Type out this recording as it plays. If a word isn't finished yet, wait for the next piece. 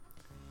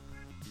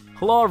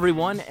Hello,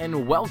 everyone,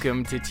 and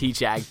welcome to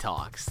Teach Ag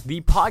Talks,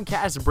 the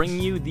podcast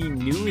bringing you the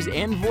news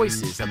and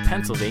voices of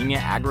Pennsylvania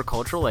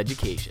agricultural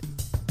education.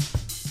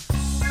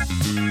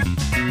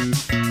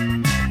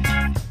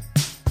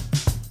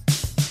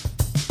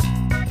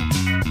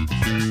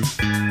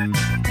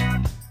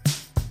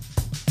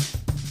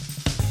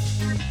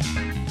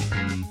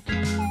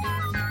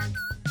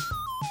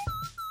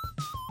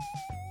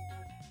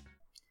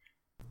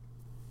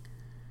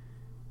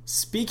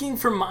 Speaking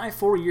from my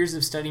 4 years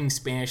of studying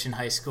Spanish in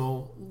high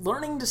school,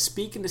 learning to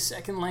speak in a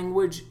second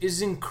language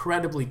is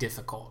incredibly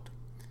difficult.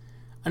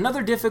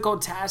 Another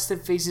difficult task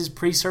that faces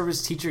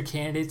pre-service teacher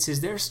candidates is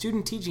their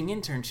student teaching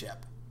internship.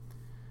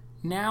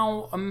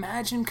 Now,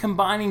 imagine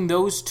combining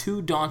those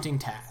two daunting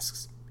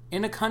tasks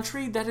in a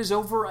country that is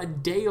over a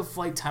day of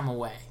flight time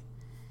away.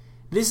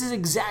 This is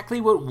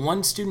exactly what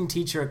one student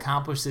teacher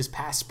accomplished this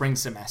past spring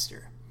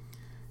semester.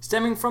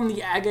 Stemming from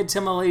the Ag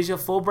to Malaysia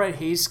Fulbright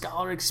Hays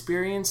Scholar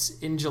experience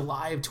in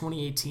July of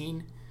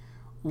 2018,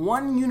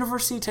 one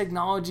University of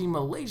Technology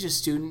Malaysia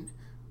student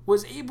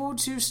was able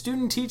to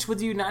student teach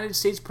with a United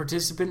States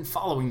participant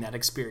following that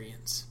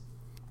experience.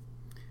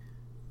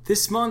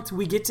 This month,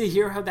 we get to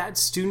hear how that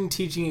student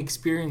teaching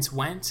experience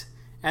went,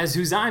 as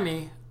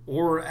Huzaimi,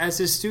 or as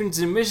his students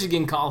in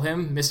Michigan call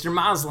him, Mr.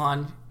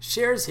 Mazlan,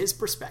 shares his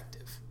perspective.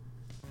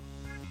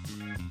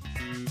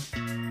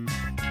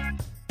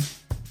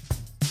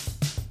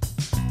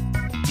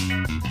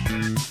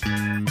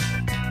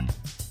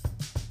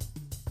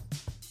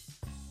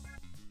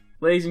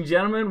 Ladies and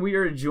gentlemen, we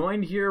are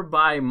joined here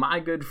by my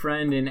good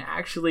friend and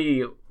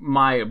actually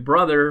my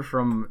brother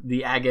from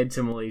the Ag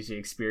to Malaysia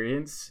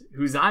experience,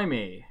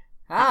 Huzaimi.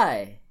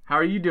 Hi. How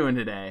are you doing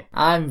today?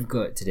 I'm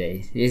good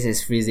today. This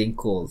is freezing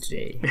cold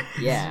today.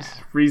 Yeah.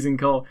 Freezing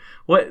cold.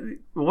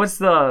 What's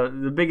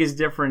the biggest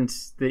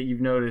difference that you've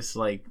noticed,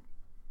 like,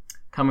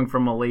 coming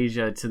from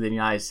Malaysia to the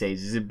United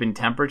States? Has it been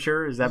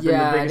temperature? Has that been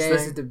the biggest thing? Yeah,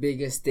 that's the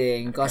biggest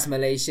thing. Because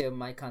Malaysia,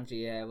 my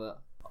country, have a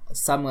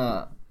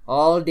summer.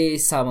 All day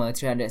summer,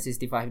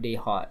 365-day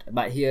hot.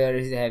 But here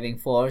is having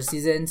 4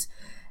 seasons,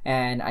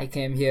 and I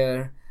came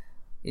here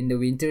in the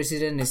winter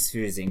season. It's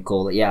freezing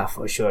cold. Yeah,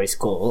 for sure it's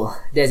cold.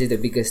 That is the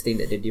biggest thing,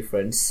 that the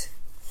difference.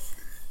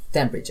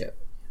 Temperature.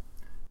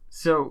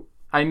 So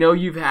I know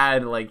you've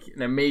had like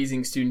an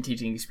amazing student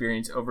teaching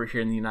experience over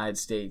here in the United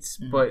States,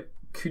 but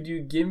could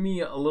you give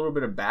me a little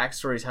bit of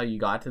backstory as how you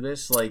got to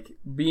this? Like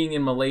being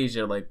in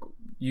Malaysia, like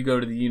you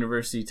go to the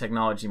University of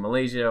Technology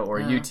Malaysia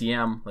or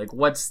UTM, like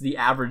what's the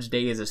average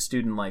day as a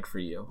student like for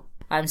you?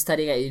 I'm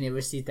studying at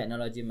University of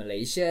Technology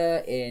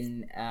Malaysia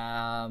in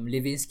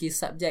living skill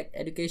subject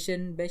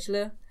education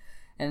bachelor,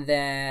 and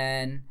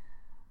then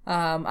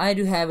I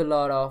do have a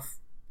lot of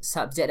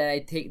subject that I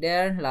take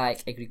there,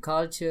 like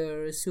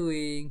agriculture,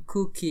 sewing,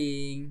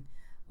 cooking,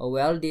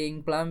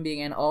 welding,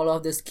 plumbing, and all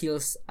of the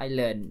skills I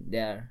learned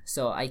there.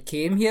 So I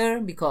came here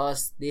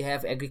because they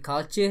have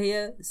agriculture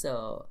here,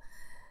 so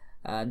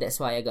that's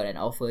why I got an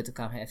offer to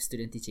come have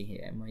student teaching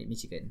here in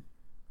Michigan.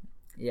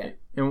 Yeah.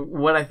 And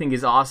what I think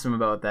is awesome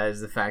about that is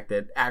the fact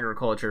that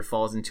agriculture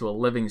falls into a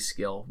living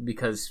skill,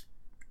 because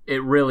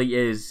it really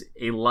is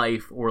a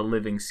life or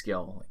living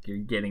skill. Like you're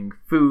getting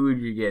food,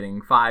 you're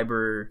getting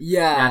fiber,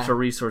 natural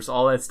resource,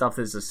 all that stuff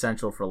is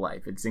essential for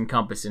life. It's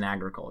encompassed in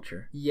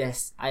agriculture.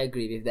 Yes, I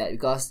agree with that,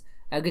 because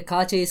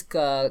agriculture is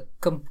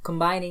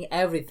combining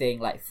everything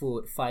like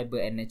food, fiber,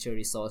 and natural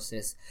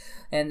resources.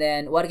 And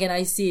then what can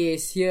I see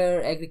is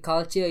here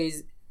agriculture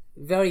is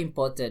very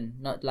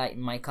important, not like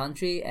my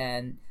country,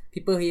 and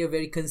people here are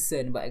very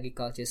concerned about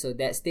agriculture. So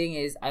that thing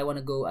is I want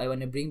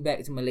to bring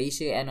back to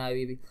Malaysia, and I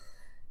will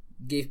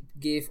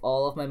give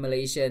all of my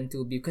Malaysian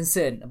to be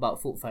concerned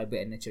about food, fiber,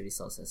 and natural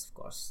resources, of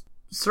course.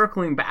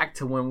 Circling back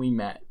to when we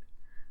met,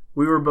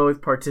 we were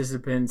both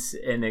participants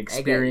in an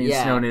experience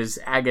known as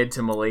Ag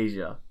to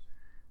Malaysia.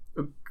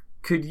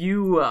 Could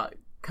you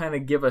kind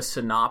of give a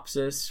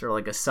synopsis or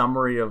like a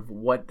summary of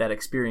what that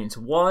experience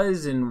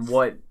was and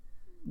what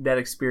that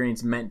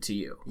experience meant to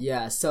you?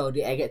 Yeah, so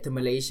the Ag to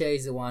Malaysia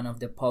is one of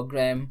the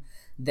program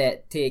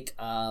that take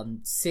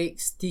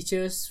 6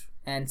 teachers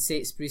and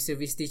 6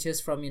 pre-service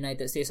teachers from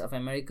United States of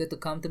America to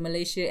come to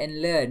Malaysia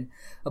and learn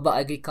about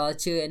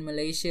agriculture in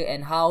Malaysia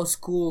and how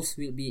schools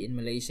will be in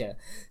Malaysia.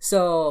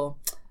 So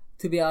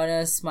to be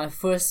honest, my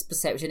first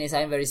perception is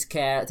I'm very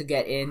scared to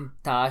get in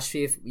touch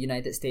with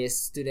United States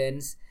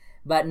students.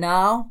 But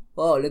now,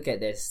 oh, look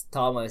at this.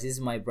 Thomas is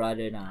my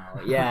brother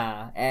now.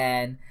 Yeah.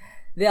 And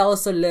they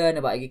also learn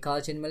about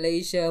agriculture in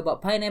Malaysia,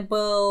 about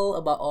pineapple,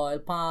 about oil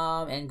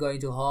palm, and going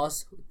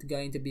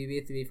to be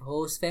with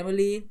host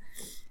family.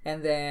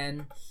 And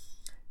then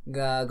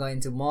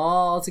going to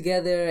mall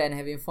together and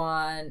having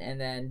fun.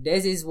 And then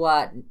this is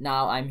what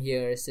now I'm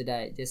here. So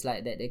that just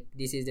like that,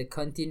 this is the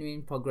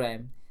continuing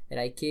program that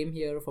I came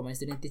here for my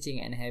student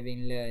teaching and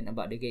having learned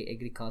about the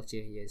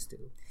agriculture here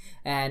too.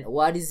 And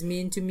what is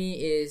mean to me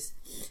is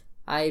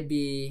I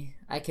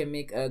can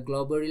make a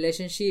global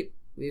relationship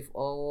with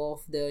all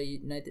of the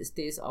United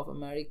States of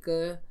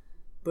America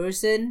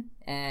person,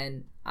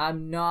 and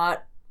I'm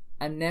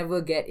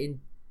never get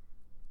in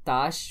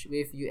touch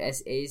with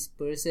USA's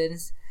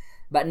persons.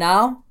 But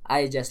now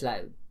I just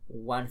like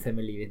one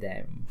family with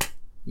them.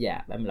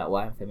 Yeah, I'm like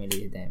one family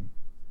with them.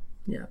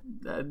 Yeah,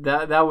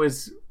 that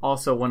was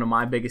also one of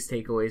my biggest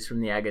takeaways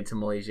from the Aga to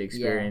Malaysia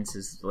experience.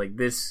 Is like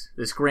this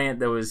grant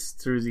that was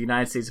through the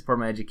United States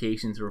Department of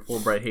Education through a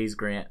Fulbright Hayes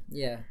grant.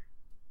 Yeah,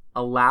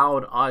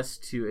 allowed us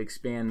to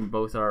expand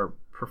both our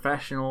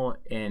professional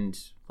and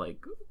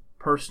like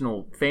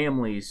personal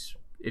families,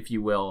 if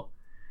you will,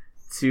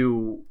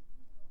 to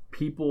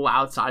people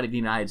outside of the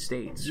United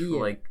States. Yeah.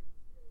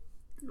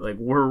 Like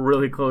we're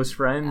really close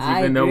friends,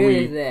 I even though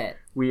agree with that.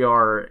 we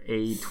are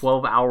a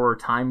 12-hour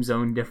time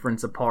zone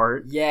difference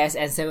apart. Yes,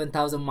 and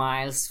 7,000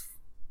 miles.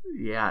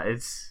 Yeah,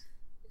 it's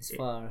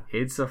far.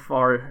 It's a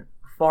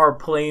far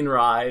plane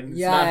ride.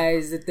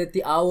 It's a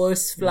 30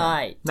 hours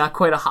flight. Not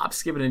quite a hop,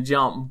 skip, and a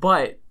jump,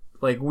 but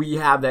like we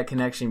have that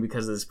connection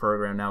because of this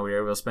program. Now we're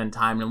able to spend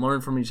time and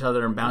learn from each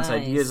other and bounce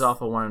ideas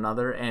off of one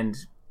another, and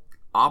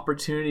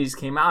opportunities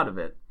came out of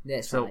it.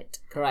 That's right.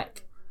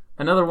 Correct.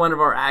 Another one of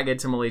our Aga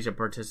to Malaysia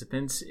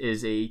participants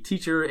is a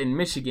teacher in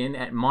Michigan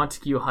at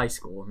Montague High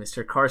School,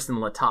 Mr. Carson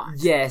Latat.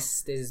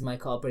 Yes, this is my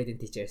cooperating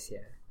teachers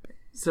here.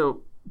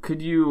 So,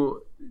 could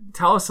you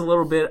tell us a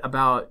little bit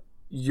about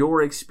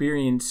your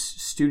experience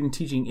student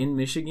teaching in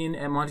Michigan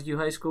at Montague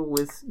High School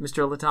with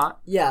Mr. Latat?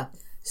 Yeah.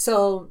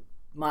 So,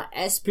 my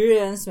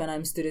experience when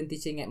I'm student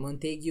teaching at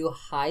Montague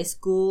High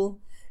School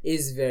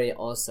is very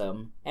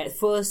awesome. At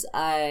first,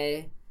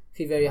 I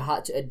feel very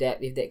hard to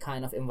adapt with that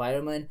kind of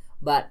environment,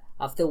 but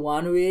after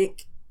 1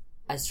 week,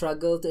 I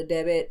struggle to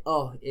adapt it.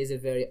 Oh, it's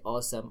very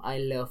awesome. I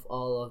love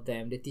all of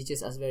them. The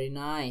teachers are very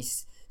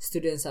nice.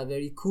 Students are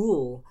very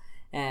cool.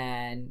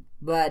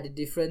 But the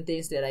different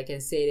things that I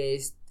can say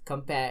is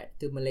compared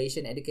to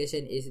Malaysian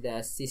education is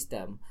the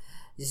system.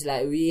 Just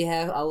like we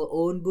have our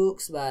own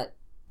books, but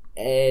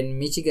in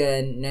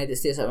Michigan, United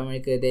States of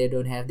America, they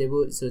don't have the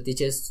books. So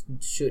teachers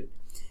should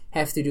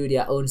have to do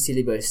their own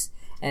syllabus.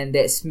 And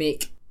that's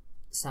make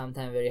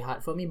sometimes very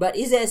hard for me, but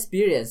it's an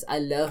experience. I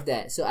love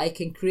that, so I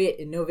can create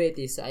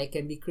innovative, so I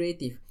can be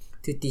creative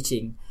to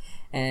teaching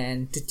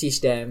and to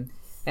teach them.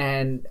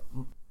 And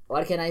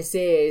what can I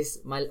say is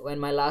when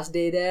my last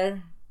day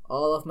there,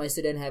 all of my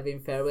students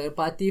having farewell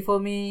party for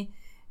me,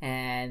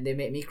 and they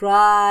made me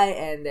cry,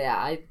 and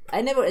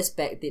I never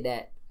expected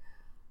that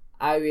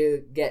I will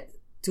get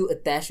too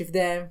attached with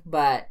them,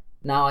 but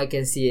now I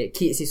can see it.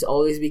 Kids is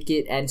always be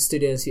kid, and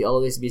students will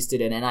always be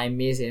student, and I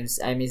miss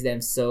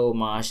them so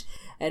much.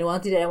 And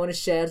one thing that I want to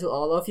share to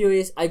all of you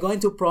is I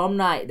going to prom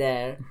night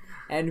there,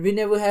 and we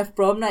never have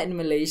prom night in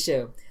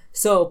Malaysia.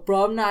 So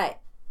prom night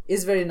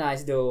is very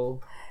nice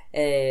though,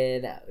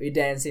 and we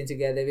dancing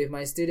together with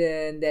my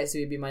student. That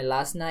will be my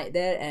last night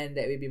there, and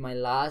that will be my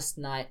last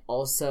night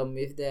awesome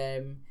with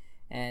them.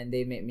 And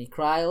they made me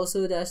cry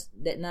also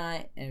that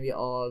night, and we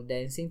all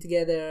dancing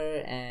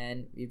together,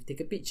 and we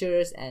take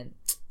pictures. And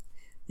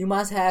you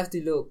must have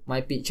to look my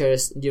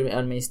pictures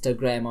on my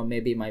Instagram or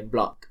maybe my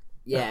blog.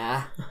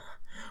 Yeah.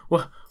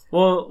 Well,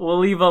 we'll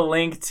leave a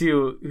link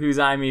to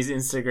Huzaimi's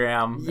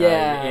Instagram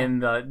in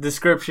the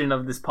description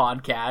of this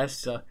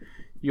podcast, so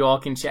you all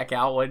can check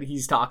out what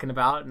he's talking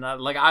about. And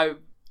I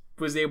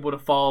was able to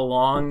follow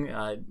along.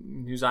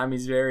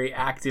 Huzaimi's very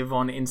active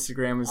on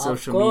Instagram and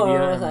social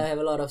media. I have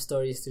a lot of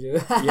stories to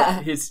do.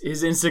 Yeah, his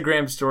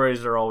Instagram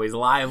stories are always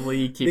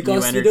lively, keeping you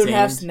entertained. Because we don't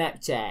have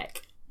Snapchat.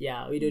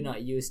 Yeah, we do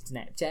not use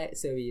Snapchat,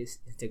 so we use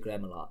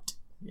Instagram a lot.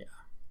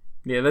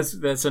 Yeah.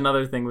 That's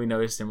another thing we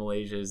noticed in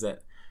Malaysia is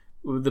that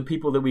the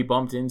people that we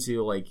bumped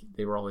into, like,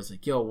 they were always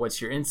like, yo, what's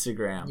your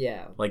Instagram?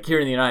 Yeah. Like, here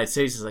in the United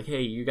States, it's like,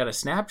 hey, you got a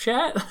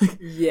Snapchat?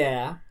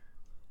 Yeah.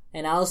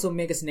 And I also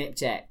make a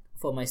Snapchat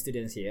for my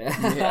students here.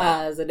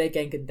 So they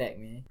can contact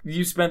me.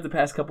 You spent the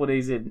past couple of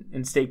days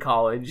in State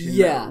College. And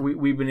yeah.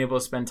 We've been able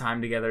to spend time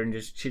together and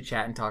just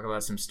chit-chat and talk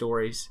about some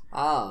stories.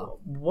 Oh.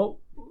 What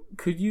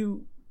could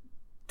you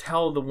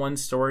tell the one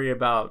story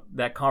about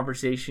that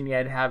conversation you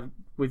had to have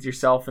with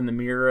yourself in the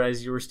mirror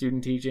as you were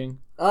student teaching?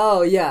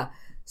 Oh, yeah.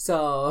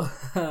 So,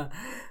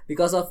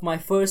 because of my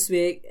first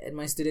week at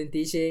my student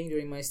teaching,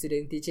 during my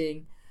student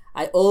teaching,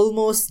 I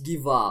almost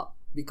give up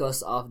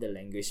because of the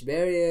language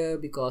barrier,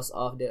 because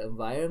of the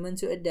environment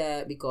to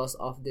adapt, because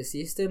of the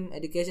system,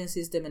 education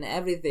system and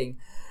everything.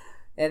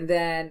 And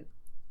then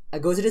I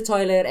go to the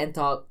toilet and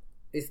talk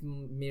with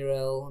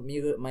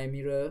my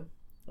mirror,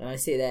 and I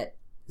say that,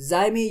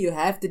 Huzaimi, you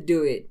have to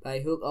do it. By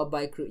hook or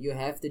by crook, you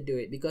have to do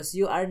it. Because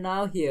you are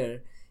now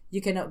here.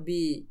 You cannot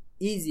be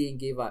easy and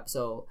give up.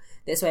 So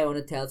that's why I want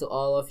to tell to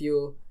all of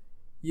you,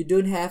 you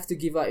don't have to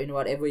give up in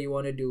whatever you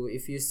want to do.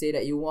 If you say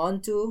that you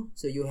want to,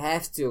 so you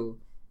have to.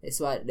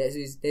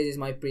 That is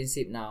my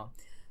principle now.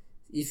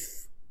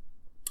 If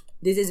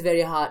this is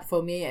very hard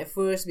for me at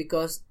first,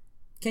 because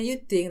can you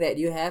think that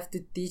you have to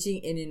teaching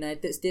in the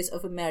United States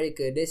of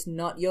America? That's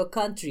not your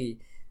country.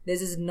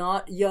 This is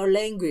not your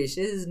language.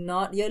 This is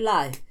not your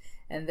life.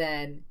 And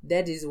then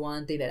that is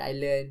one thing that I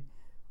learned.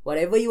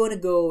 Whatever you want to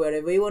go,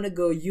 wherever you want to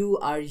go, you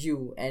are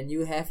you. And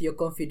you have your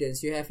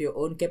confidence. You have your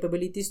own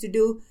capabilities to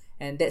do.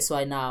 And that's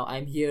why now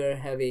I'm here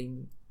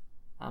having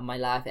my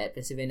life at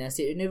Pennsylvania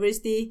State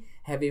University,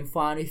 having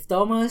fun with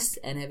Thomas,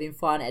 and having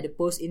fun at the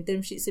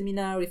post-internship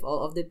seminar with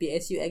all of the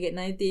PSU Agate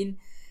 19.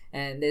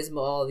 And this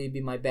all will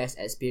be my best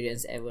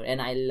experience ever.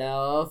 And I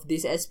love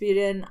this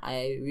experience.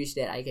 I wish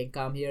that I can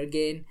come here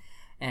again.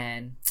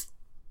 And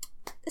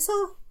that's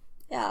all.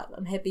 Yeah,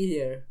 I'm happy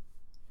here.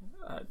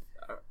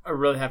 I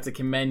really have to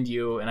commend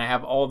you, and I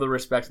have all the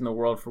respect in the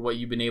world for what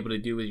you've been able to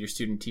do with your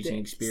student teaching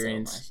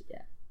experience. So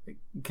much, yeah.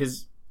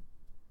 Because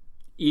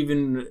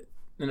even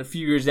in a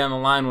few years down the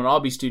line when I'll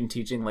be student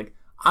teaching, like,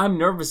 I'm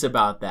nervous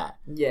about that.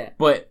 Yeah.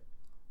 But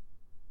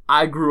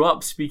I grew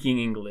up speaking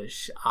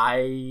English.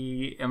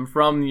 I am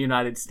from the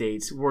United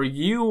States, where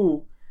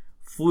you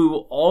flew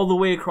all the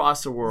way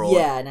across the world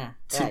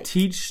to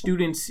teach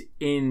students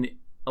in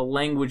a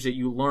language that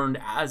you learned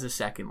as a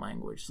second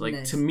language. Like,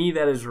 nice. To me,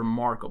 that is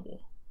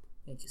remarkable.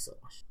 Thank you so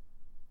much.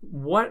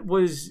 What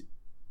was,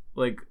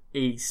 like,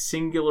 a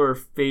singular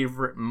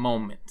favorite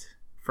moment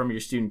from your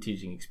student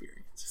teaching experience?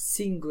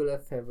 Singular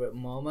favorite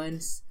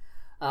moments,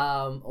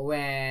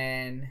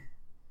 when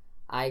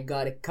I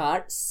got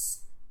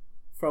cards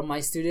from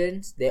my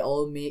students. They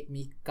all made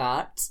me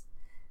cards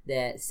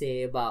that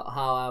say about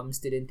how I'm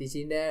student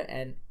teaching there,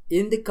 and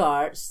in the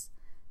cards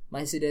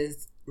my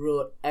students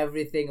wrote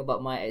everything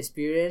about my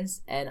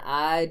experience, and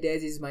that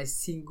is my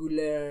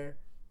singular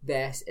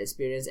best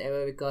experience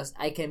ever, because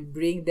I can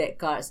bring that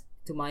cards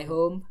to my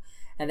home,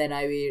 and then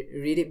I will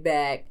read it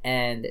back,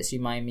 and that's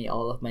remind me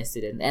all of my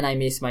students. And I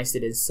miss my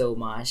students so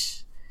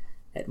much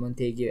at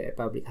Montague at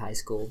Public High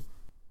School.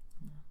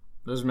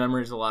 Those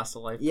memories will last a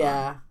lifetime.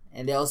 Yeah,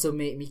 and they also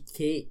made me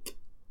cake.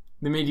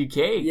 They made you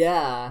cake?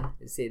 Yeah,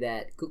 they say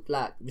that, good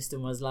luck, Mr.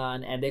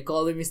 Mazlan, and they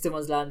call me Mr.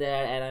 Mazlan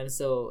there, and I'm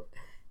so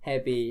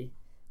happy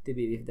to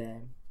be with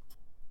them.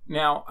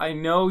 Now, I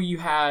know you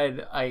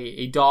had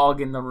a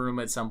dog in the room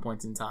at some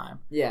point in time.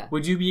 Yeah.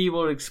 Would you be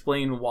able to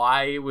explain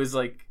why it was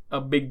like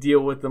a big deal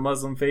with the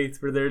Muslim faith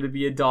for there to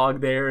be a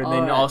dog there, and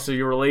then also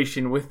your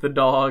relation with the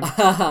dog?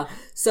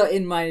 So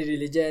in my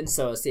religion,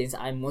 so since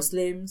I'm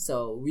Muslim,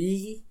 so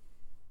we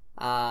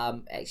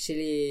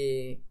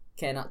actually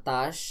cannot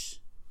touch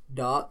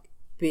dog,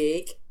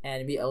 pig,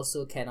 and we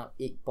also cannot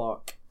eat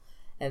pork.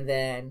 And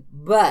then,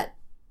 but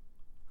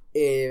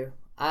if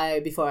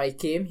before I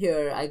came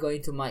here, I go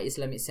into my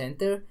Islamic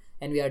center,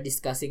 and we are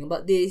discussing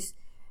about this.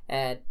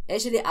 And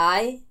actually,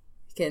 I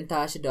can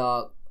touch a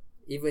dog,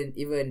 even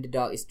the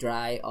dog is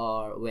dry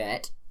or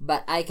wet,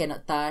 but I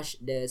cannot touch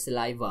the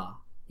saliva.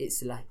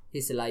 It's like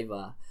his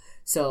saliva.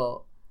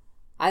 So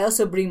I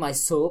also bring my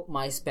soap,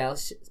 my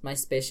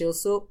special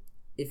soap.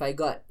 If I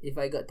got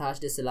touch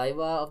the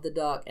saliva of the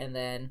dog, and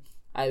then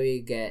I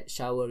will get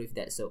shower with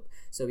that soap.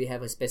 So we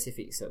have a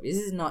specific soap. This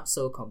is not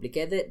so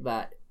complicated,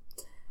 but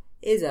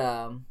it's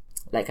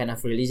like kind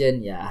of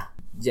religion. Yeah,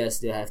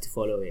 just you have to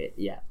follow it.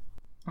 Yeah.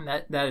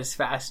 That is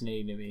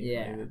fascinating to me.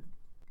 Yeah. Like,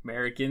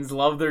 Americans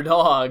love their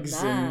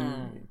dogs.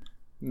 And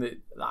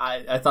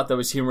I thought that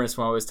was humorous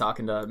when I was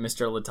talking to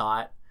Mr.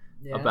 Latat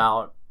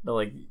about,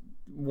 like,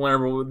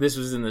 whenever this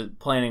was in the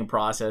planning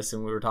process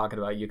and we were talking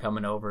about you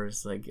coming over.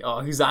 It's like,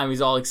 oh, Huzaimi's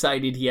all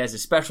excited. He has a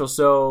special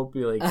soap.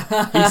 Like,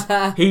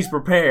 he's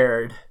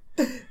prepared.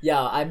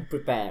 Yeah, I'm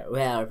prepared.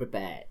 Well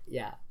prepared.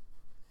 Yeah.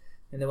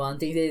 And the one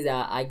thing is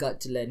I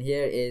got to learn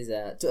here is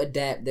to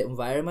adapt the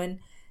environment.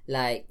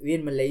 Like, we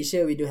in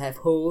Malaysia, we do have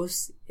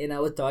hose in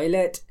our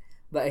toilet,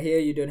 but here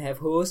you don't have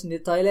hose in the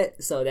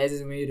toilet. So that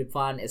is really the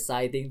fun,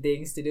 exciting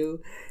things to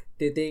do,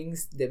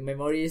 the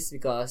memories,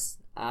 because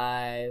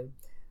I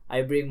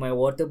bring my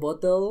water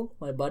bottle,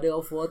 my bottle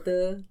of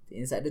water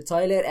inside the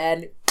toilet,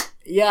 and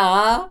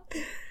yeah.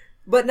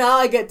 But now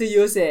I get to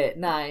use it.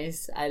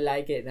 Nice. I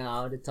like it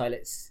now, the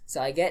toilets.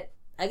 So I get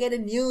the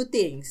new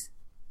things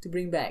to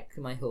bring back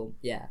to my home.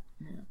 Yeah.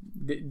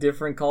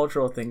 Different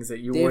cultural things that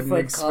you wouldn't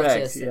expect.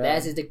 Cultures. Yeah.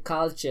 That is the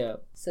culture.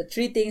 So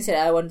 3 things that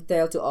I want to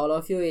tell to all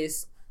of you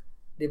is,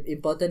 the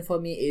important for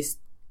me is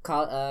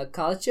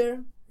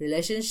culture,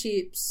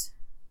 relationships,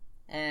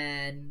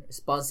 and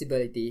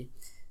responsibility.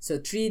 So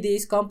 3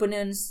 these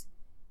components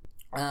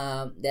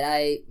that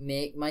I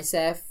make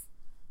myself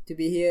to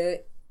be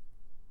here,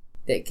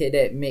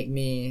 that make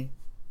me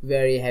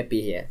very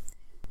happy here.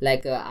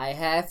 Like, I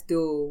have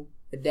to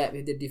adapt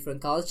with the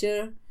different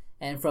culture,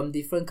 and from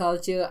different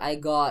culture I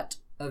got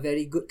a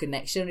very good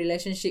connection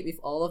relationship with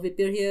all of the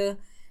people here.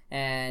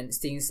 And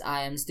since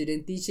I am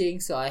student teaching,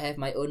 so I have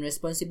my own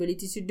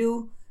responsibility to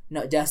do,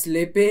 not just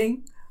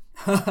sleeping.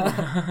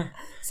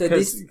 So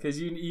because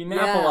you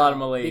nap a lot in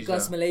Malaysia.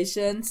 Because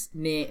Malaysians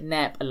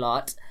nap a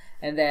lot,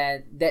 and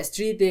then that's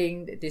 3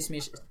 things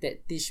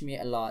that teach me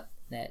a lot.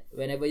 That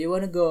whenever you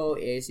want to go,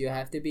 is you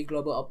have to be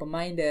global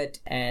open-minded,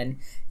 and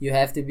you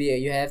have to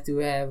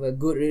have a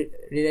good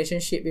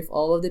relationship with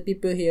all of the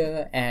people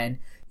here, and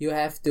you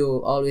have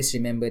to always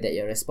remember that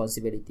your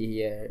responsibility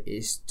here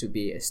is to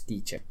be a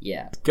teacher.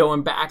 Yeah.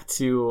 Going back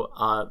to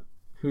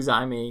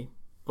Huzaimi,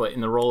 but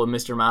in the role of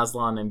Mr.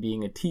 Mazlan and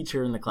being a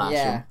teacher in the classroom.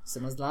 Yeah,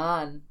 Mr.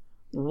 Mazlan.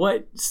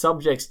 What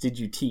subjects did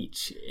you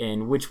teach,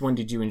 and which one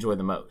did you enjoy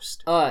the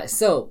most?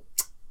 So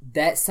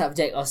that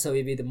subject also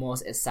will be the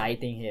most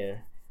exciting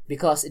here.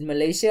 because in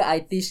Malaysia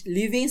I teach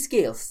living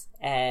skills,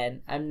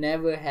 and I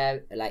never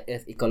have like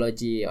earth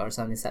ecology or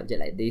something subject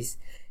like this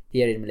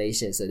here in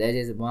Malaysia. So that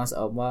is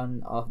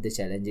one of the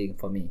challenging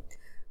for me.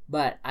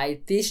 But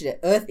I teach the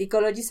earth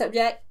ecology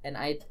subject, and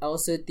I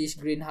also teach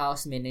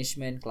greenhouse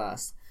management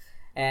class.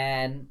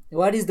 And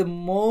what is the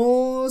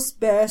most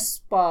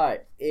best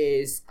part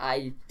is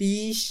I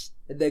teach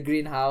the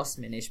greenhouse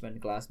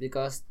management class,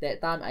 because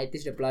that time I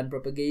teach the plant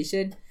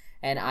propagation,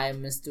 and I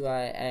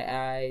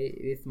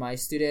with my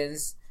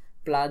students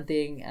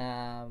planting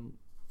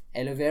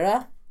aloe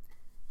vera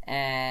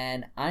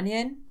and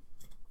onion,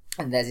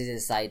 and that is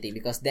exciting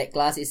because that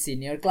class is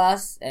senior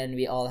class, and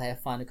we all have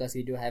fun because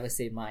we do have a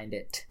same mind,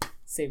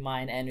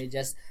 and we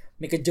just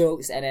make a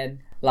jokes and then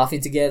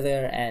laughing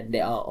together, and they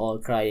are all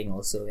crying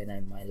also when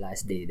I'm my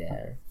last day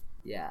there.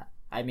 Yeah,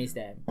 I miss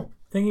them.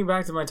 Thinking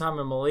back to my time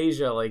in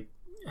Malaysia, like,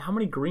 how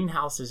many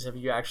greenhouses have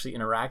you actually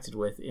interacted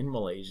with in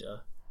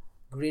Malaysia?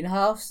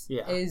 Greenhouse?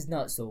 Yeah. Is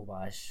not so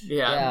much.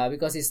 Yeah.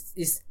 Because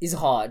it's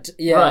hard.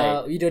 Yeah,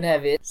 right. We don't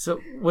have it. So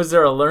was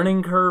there a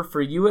learning curve for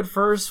you at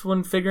first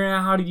when figuring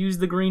out how to use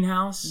the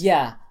greenhouse?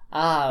 Yeah.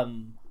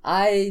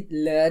 I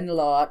learned a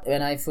lot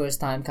when I first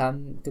time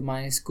come to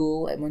my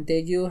school at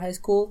Montague High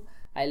School.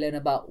 I learned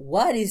about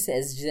what is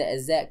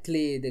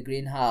exactly the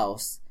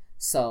greenhouse.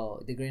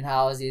 So the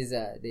greenhouse is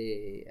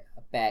they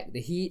pack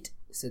the heat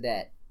so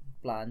that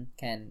plant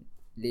can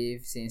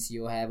live, since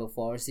you have a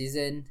 4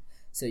 season.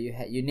 So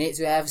you need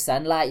to have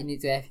sunlight, you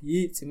need to have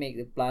heat to make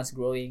the plants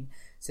growing.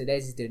 So that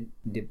is the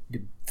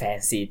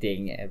fancy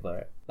thing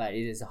ever. But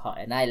it is hot,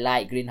 and I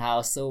like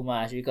greenhouse so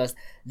much because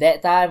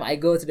that time I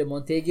go to the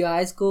Montague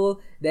High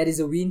School. That is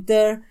a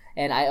winter,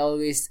 and I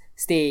always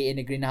stay in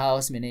the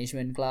greenhouse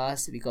management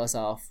class because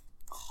of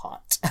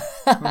hot.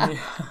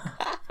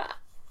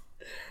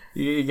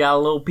 You got a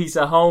little piece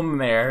of home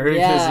there.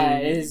 Yeah,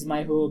 it is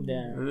my home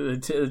there.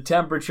 The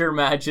temperature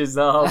matches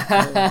up.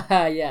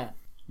 Yeah.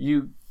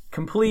 You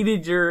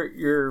completed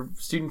your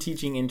student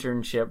teaching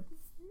internship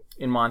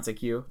in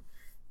Montague,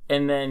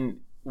 and then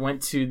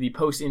went to the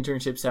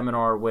post-internship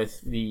seminar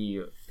with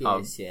the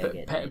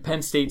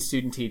Penn State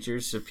student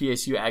teachers, so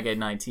PSU Ag Ed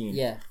 19.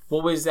 Yeah.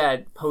 What was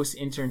that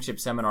post-internship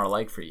seminar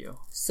like for you?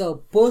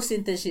 So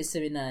post-internship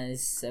seminar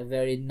is a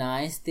very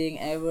nice thing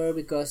ever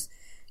because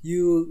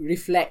you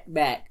reflect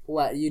back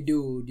what you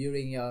do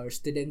during your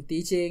student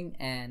teaching,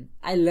 and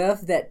I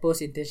love that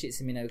post-internship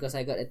seminar because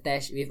I got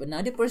attached with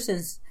another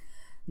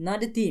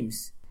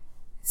teams.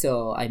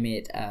 So I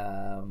met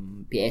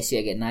PSU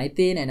Ag Ed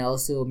 19, and I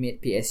also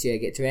met PSU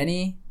Ag Ed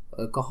 20,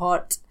 a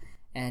cohort,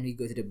 and we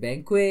go to the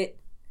banquet.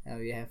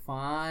 We have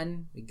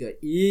fun. We go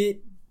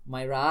eat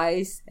my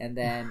rice and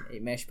then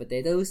eat mashed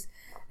potatoes,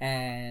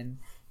 and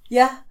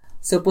yeah.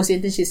 So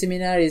post-internship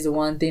seminar is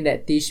one thing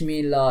that teach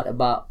me a lot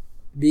about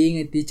being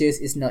a teacher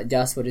is not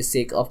just for the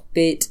sake of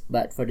paid,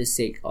 but for the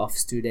sake of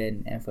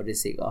student and for the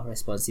sake of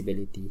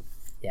responsibility.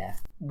 Yeah.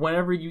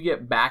 Whenever you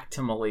get back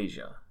to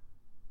Malaysia,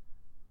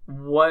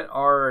 what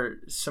are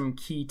some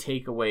key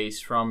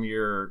takeaways from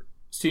your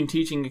student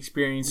teaching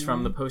experience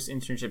from the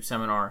post-internship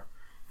seminar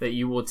that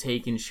you will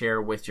take and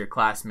share with your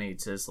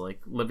classmates as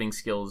like living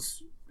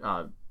skills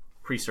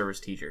pre-service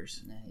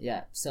teachers?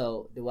 Yeah,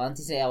 so the one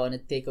thing I want to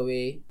take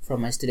away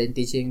from my student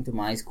teaching to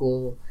my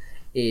school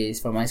is,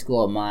 from my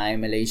school, my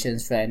Malaysian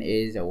friend,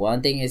 is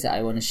one thing is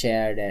I want to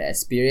share that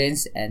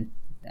experience, and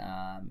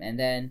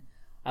then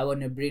I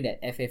want to bring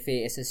that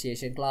FFA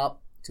Association Club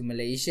to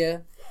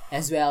Malaysia,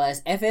 as well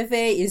as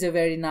FFA is a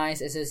very nice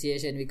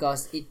association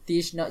because it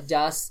teach not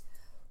just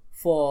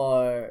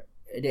for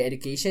the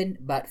education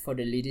but for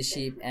the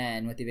leadership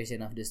and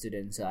motivation of the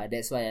students. So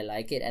that's why I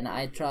like it, and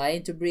I try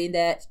to bring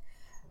that.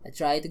 I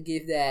try to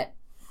give that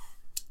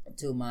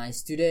to my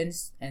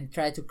students and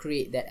try to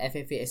create that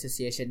FFA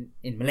association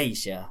in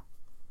Malaysia,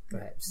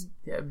 perhaps.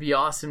 Yeah, it'd be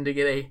awesome to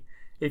get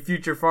a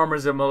Future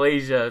Farmers of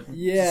Malaysia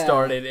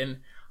started. And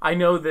I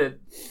know that,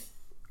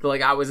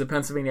 like, I was a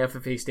Pennsylvania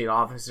FFA state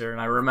officer, and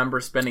I remember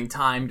spending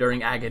time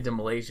during Ag Ed to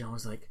Malaysia. I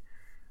was like,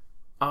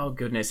 oh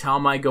goodness, how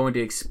am I going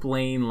to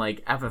explain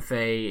like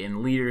FFA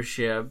and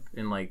leadership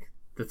and like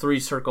the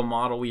 3-circle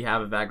model we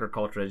have of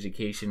agricultural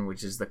education,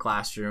 which is the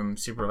classroom,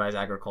 supervised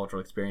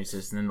agricultural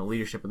experiences, and then the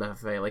leadership of the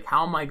FFA. Like,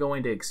 how am I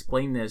going to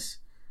explain this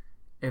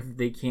if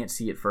they can't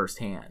see it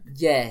firsthand?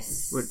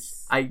 Yes. Which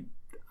I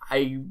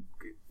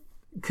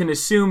can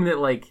assume that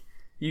like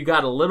you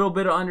got a little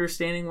bit of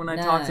understanding when I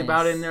talked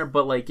about it in there,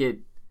 but like it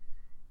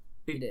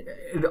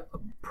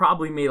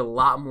probably made a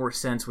lot more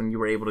sense when you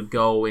were able to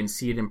go and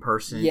see it in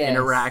person,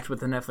 interact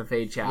with an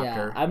FFA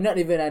chapter. Yeah, I'm not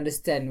even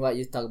understand what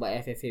you talk about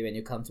FFA when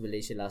you come to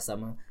Malaysia last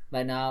summer.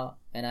 But now,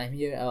 when I'm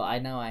here, I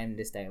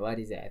understand what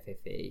is the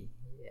FFA.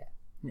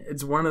 Yeah,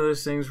 it's one of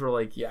those things where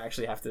like you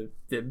actually have to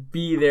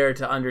be there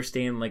to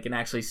understand, like, and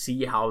actually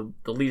see how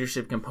the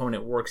leadership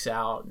component works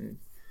out. And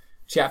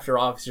chapter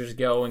officers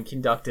go and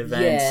conduct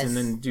events and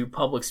then do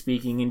public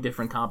speaking in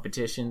different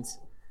competitions.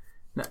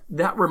 Now,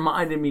 that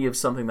reminded me of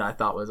something that I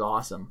thought was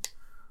awesome.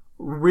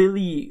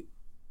 Really,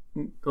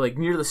 like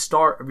near the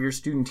start of your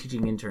student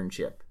teaching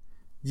internship,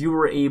 you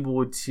were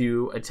able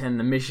to attend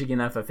the Michigan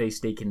FFA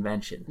State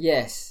Convention.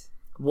 Yes.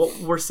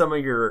 What were some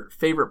of your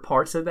favorite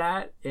parts of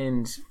that?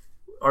 And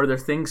are there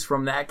things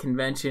from that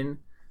convention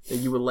that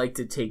you would like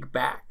to take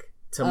back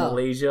to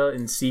Malaysia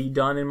and see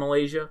done in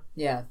Malaysia?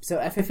 Yeah. So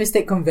FFA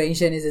State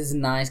Convention is a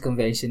nice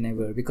convention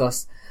ever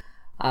because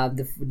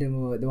the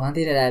one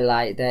thing that I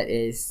like that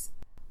is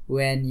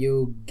when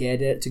you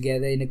gather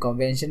together in the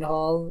convention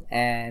hall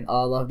and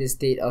all of the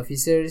state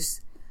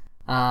officers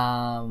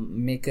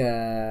make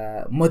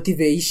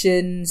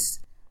motivations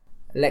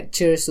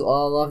lectures to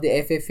all of the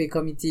FFA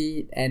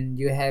committee, and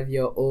you have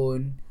your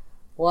own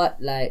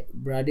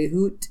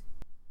brotherhood.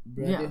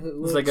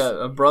 It's like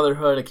a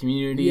brotherhood, a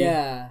community.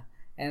 Yeah,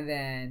 and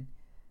then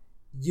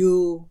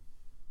you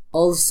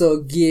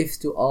also give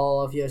to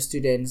all of your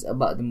students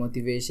about the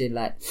motivation.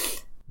 Like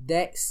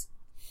that's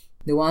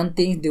the one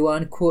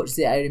quote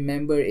that I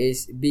remember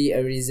is "Be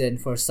a reason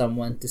for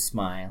someone to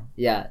smile."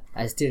 Yeah,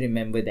 I still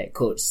remember that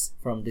quotes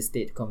from the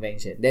state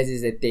convention. That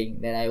is the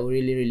thing that I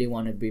really, really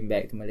want to bring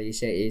back to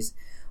Malaysia is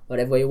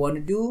whatever you want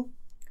to do,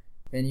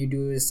 when you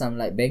do some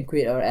like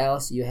banquet or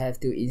else, you have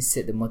to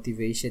insert the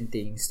motivation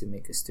things to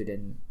make a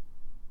student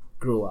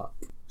grow up.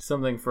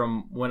 Something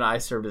from when I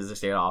served as a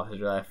state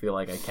officer that I feel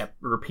like I kept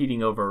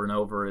repeating over and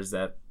over is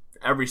that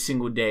every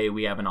single day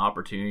we have an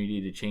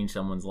opportunity to change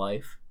someone's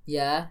life.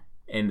 Yeah.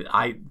 And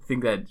I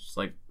think that's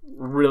like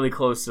really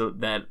close to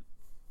that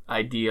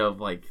idea of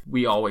like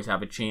we always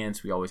have a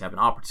chance, we always have an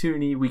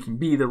opportunity, we can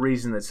be the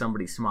reason that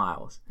somebody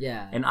smiles.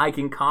 Yeah. And I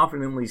can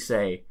confidently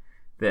say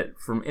that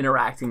from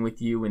interacting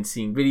with you and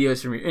seeing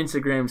videos from your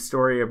Instagram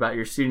story about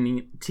your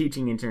student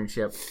teaching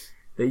internship,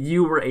 that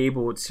you were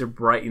able to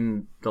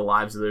brighten the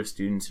lives of those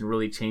students and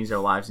really change their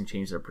lives and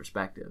change their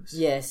perspectives.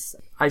 Yes.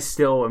 I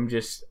still am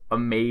just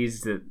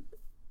amazed that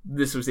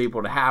this was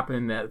able to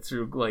happen, that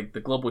through like the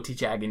Global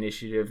Teach Ag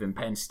Initiative in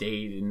Penn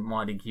State and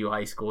Montague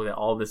High School, that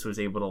all this was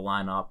able to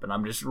line up. And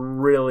I'm just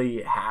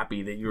really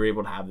happy that you were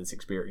able to have this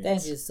experience.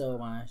 Thank you so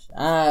much.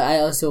 I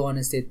also want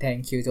to say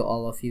thank you to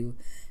all of you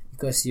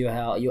because you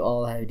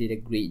all have did a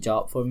great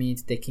job for me,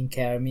 taking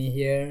care of me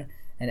here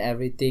and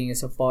everything, you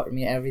support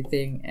me,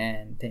 everything,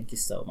 and thank you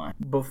so much.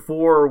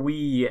 Before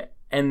we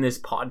end this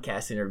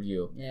podcast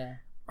interview,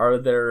 are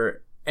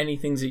there any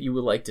things that you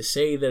would like to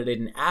say that I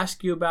didn't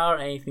ask you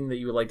about? Anything that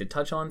you would like to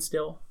touch on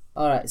still?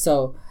 Alright,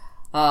 so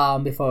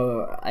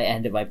before I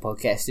end my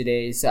podcast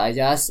today, so I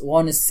just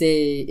want to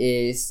say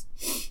is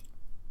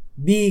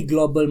be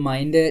global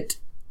minded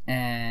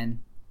and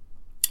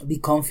be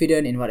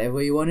confident in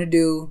whatever you want to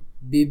do.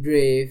 Be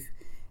brave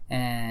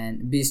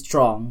and be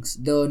strong.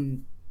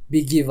 Don't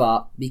be give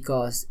up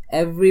because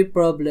every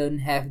problem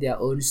have their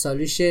own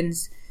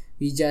solutions.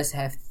 We just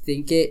have to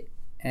think it,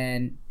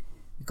 and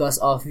because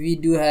of we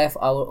do have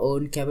our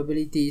own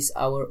capabilities,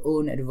 our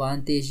own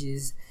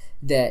advantages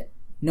that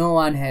no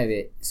one have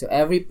it. So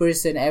every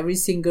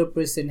single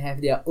person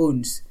have their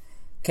own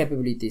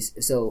capabilities.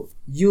 So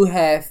you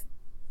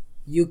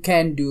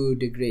can do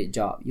the great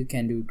job. You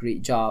can do a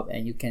great job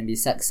and you can be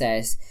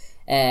success.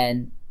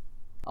 And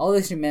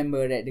always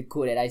remember that the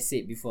quote that I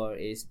said before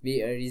is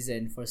be a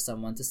reason for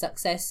someone to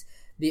success,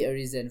 be a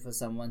reason for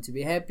someone to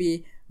be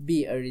happy,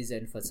 be a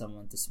reason for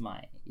someone to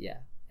smile. Yeah.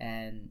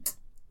 And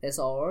that's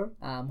all.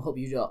 Hope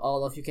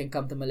all of you can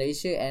come to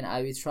Malaysia, and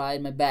I will try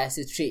my best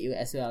to treat you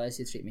as well as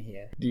you treat me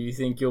here. Do you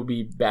think you'll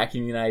be back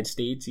in the United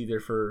States either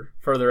for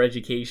further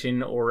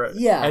education or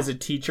as a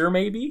teacher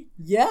maybe?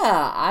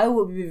 Yeah, I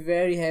would be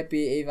very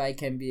happy if I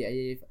can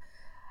be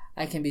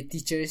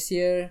teachers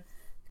here,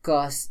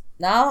 because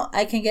now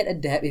I can get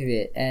adapt with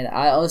it, and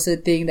I also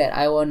think that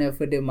I want to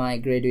further my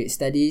graduate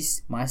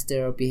studies,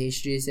 master or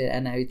PhDs,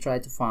 and I will try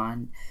to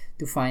fund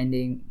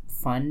funding.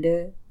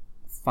 Funding,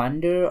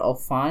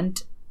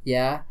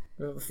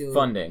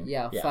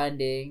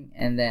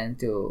 and then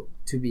to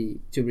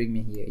bring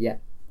me here. Yeah,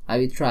 I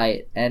will try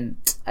it, and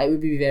I will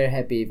be very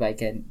happy if I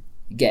can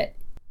get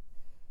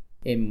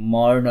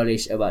more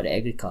knowledge about the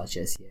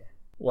agricultures here.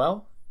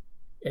 Well,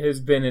 it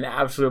has been an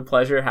absolute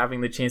pleasure having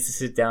the chance to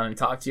sit down and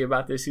talk to you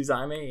about this,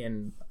 Huzaimi,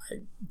 and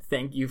I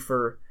thank you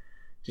for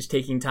just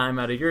taking time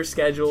out of your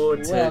schedule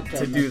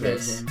to do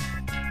this.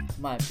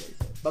 My pleasure.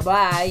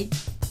 Bye-bye.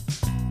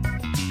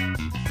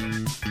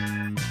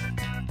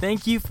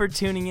 Thank you for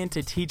tuning in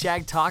to Teach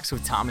Ag Talks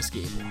with Thomas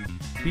Gable.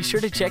 Be sure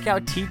to check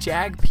out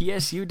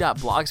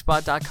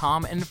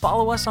teachagpsu.blogspot.com and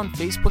follow us on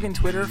Facebook and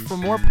Twitter for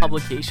more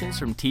publications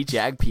from Teach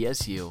Ag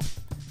PSU.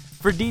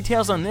 For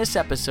details on this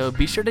episode,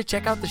 be sure to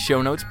check out the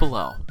show notes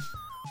below.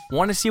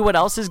 Want to see what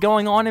else is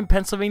going on in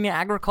Pennsylvania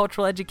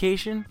agricultural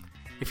education?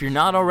 If you're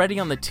not already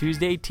on the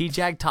Tuesday Teach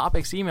Ag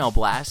Topics email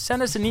blast,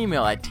 send us an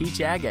email at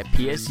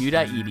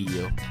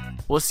teachag@psu.edu.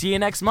 We'll see you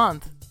next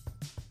month.